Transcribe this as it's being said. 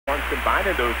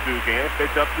combining those two games,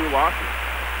 picked up 2 losses.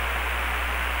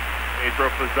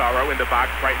 Pedro Pizarro in the box,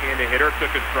 right-handed hitter,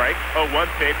 took a strike. 0-1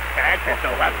 pitch, tagged it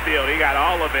to left field. He got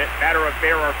all of it. Matter of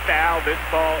fair or foul. This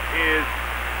ball is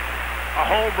a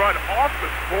home run off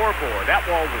the scoreboard. That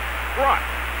ball was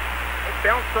crushed. It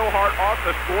bounced so hard off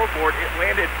the scoreboard, it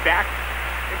landed back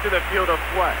into the field of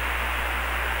play.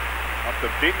 Off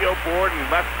the video board in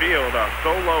left field, a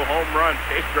solo home run,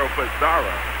 Pedro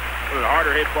Pizarro. One of the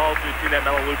harder hit balls we've seen at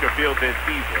Melaleuca Field this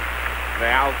season. The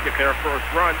Owls get their first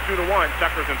run, 2-1,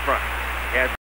 Tucker's in front.